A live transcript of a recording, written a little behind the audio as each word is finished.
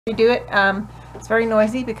redo it. It's very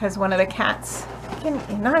noisy because one of the cats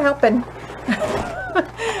not helping.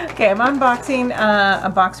 Okay, I'm unboxing a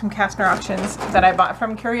box from Kastner Auctions that I bought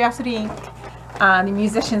from Curiosity Inc., the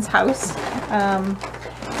musician's house. And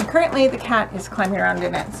currently the cat is climbing around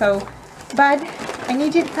in it. So, Bud, I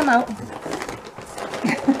need you to come out.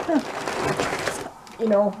 You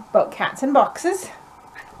know about cats and boxes.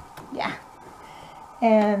 Yeah.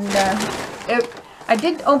 And I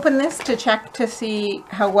did open this to check to see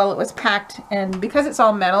how well it was packed, and because it's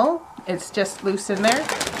all metal, it's just loose in there.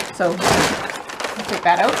 So I'll take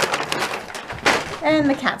that out. And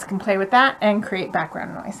the cats can play with that and create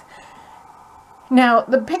background noise. Now,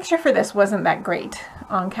 the picture for this wasn't that great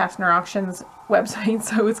on Kastner Auction's website,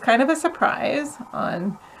 so it's kind of a surprise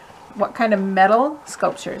on what kind of metal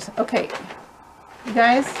sculptures. Okay, you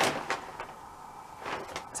guys.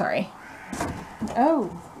 Sorry. Oh,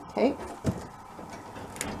 okay.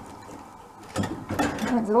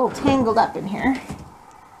 It's a little tangled up in here.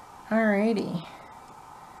 Alrighty.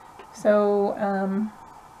 So,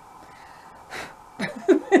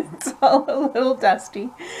 it's all a little dusty.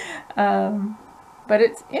 But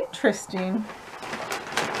it's interesting.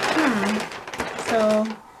 So,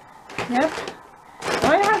 yep. I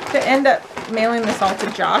might have to end up mailing this all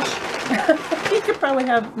to Josh. He could probably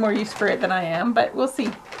have more use for it than I am, but we'll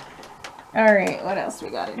see. Alright, what else we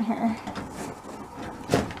got in here?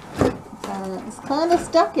 It's kind of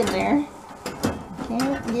stuck in there.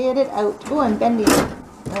 Can't get it out. Oh, I'm bending it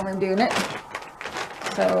while I'm doing it.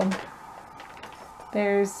 So,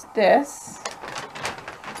 there's this.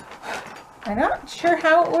 I'm not sure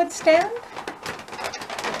how it would stand,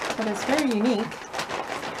 but it's very unique.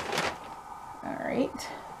 Alright.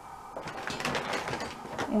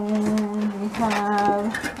 And we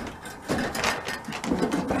have...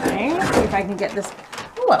 Okay, let's see if I can get this.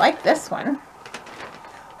 Oh, I like this one.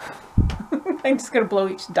 I'm just going to blow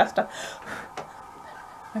each dust up.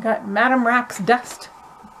 I got Madame Rack's dust.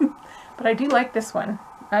 But I do like this one.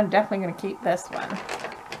 I'm definitely going to keep this one.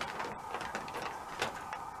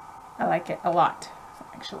 I like it a lot,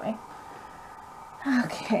 actually.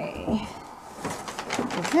 Okay.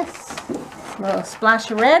 What is this? A little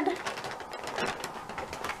splash of red.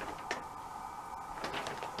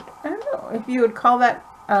 I don't know if you would call that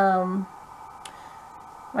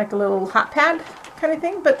like a little hot pad kind of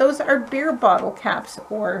thing, but those are beer bottle caps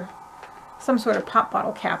or some sort of pop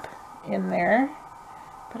bottle cap in there.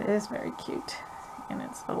 But it is very cute, and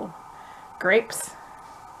it's little grapes.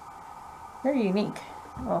 Very unique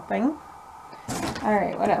little thing.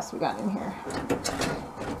 Alright, what else we got in here?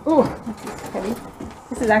 Ooh, this is heavy.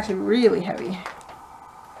 This is actually really heavy.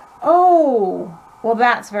 Oh, well,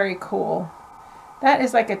 that's very cool. That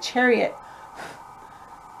is like a chariot.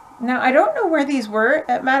 Now, I don't know where these were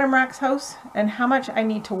at Madame Rack's house and how much I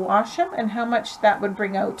need to wash them and how much that would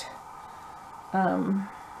bring out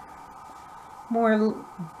more.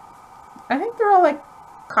 I think they're all like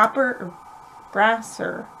copper or brass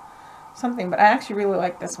or something, but I actually really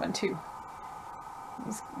like this one too.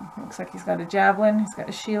 Looks like he's got a javelin, he's got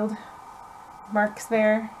a shield marks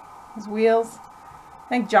there, his wheels. I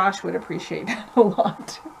think Josh would appreciate that a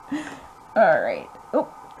lot. Alright. Oh,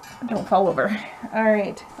 don't fall over.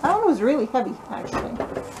 Alright. That one was really heavy, actually.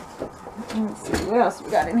 Let's see, what else we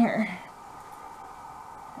got in here?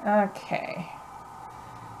 Okay.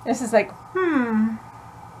 This is like,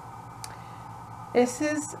 This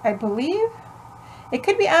is, I believe, it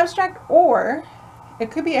could be abstract or it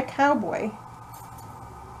could be a cowboy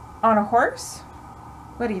on a horse.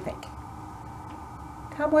 What do you think?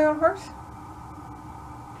 Cowboy on a horse?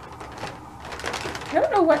 I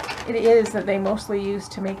don't know what it is that they mostly use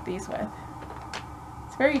to make these with.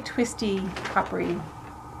 It's very twisty, coppery,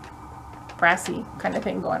 brassy kind of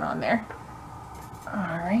thing going on there.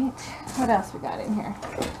 Alright, what else we got in here?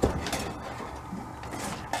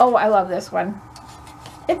 Oh, I love this one.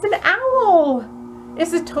 It's an owl!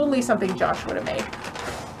 This is totally something Josh would have made.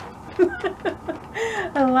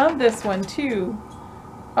 I love this one too.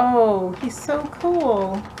 Oh, he's so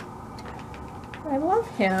cool. I love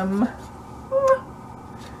him. Oh,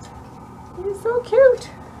 he's so cute.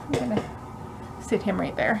 I'm gonna sit him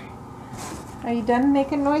right there. Are you done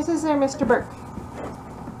making noises there, Mr. Burke?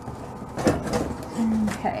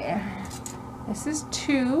 Okay. This is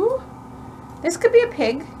 2. This could be a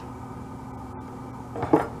pig.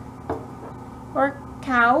 Or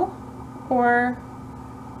cow. Or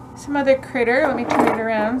some other critter. Let me turn it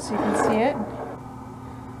around so you can see it.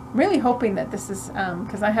 I'm really hoping that this is,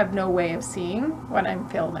 because I have no way of seeing what I'm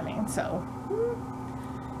filming, so.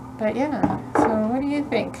 But yeah, so what do you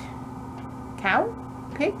think? Cow?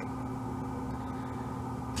 Pig?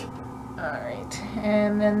 Alright,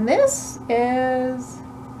 and then this is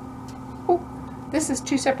this is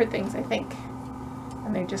two separate things, I think.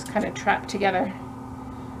 And they're just kind of trapped together.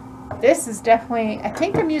 This is definitely, I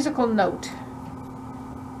think, a musical note.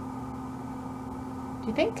 Do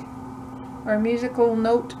you think? Or a musical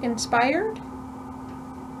note inspired?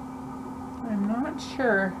 I'm not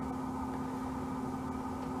sure.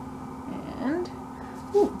 And,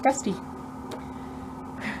 ooh, Dusty.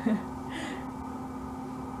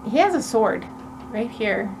 He has a sword right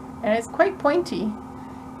here, and it's quite pointy,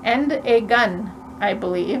 and a gun, I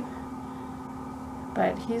believe.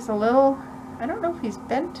 But he's a little, I don't know if he's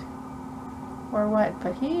bent or what,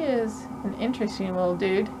 but he is an interesting little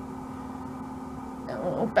dude. A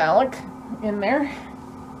little phallic in there.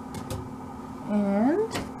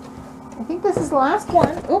 And I think this is the last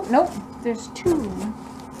one. Oh, nope, there's two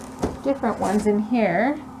different ones in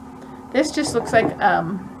here. This just looks like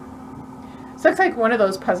one of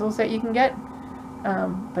those puzzles that you can get,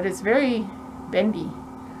 but it's very bendy.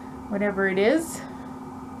 Whatever it is,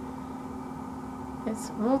 it's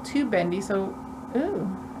a little too bendy. So,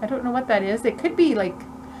 ooh, I don't know what that is. It could be like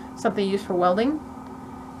something used for welding,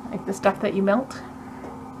 like the stuff that you melt.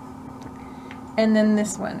 And then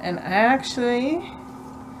this one, and actually,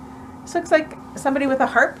 this looks like somebody with a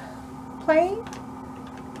harp playing,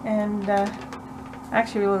 and I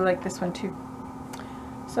actually really like this one too.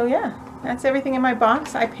 So yeah, that's everything in my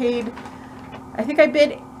box. I paid, I think I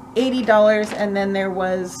bid $80, and then there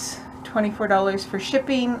was $24 for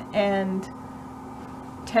shipping and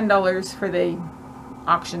 $10 for the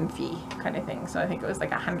auction fee kind of thing. So I think it was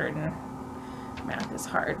like 100 and, math is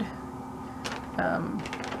hard,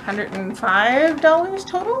 $105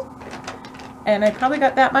 total. And I probably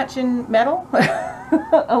got that much in metal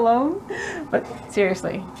alone. But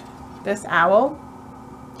seriously, this owl,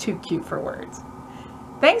 too cute for words.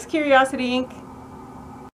 Thanks, Curiosity Inc.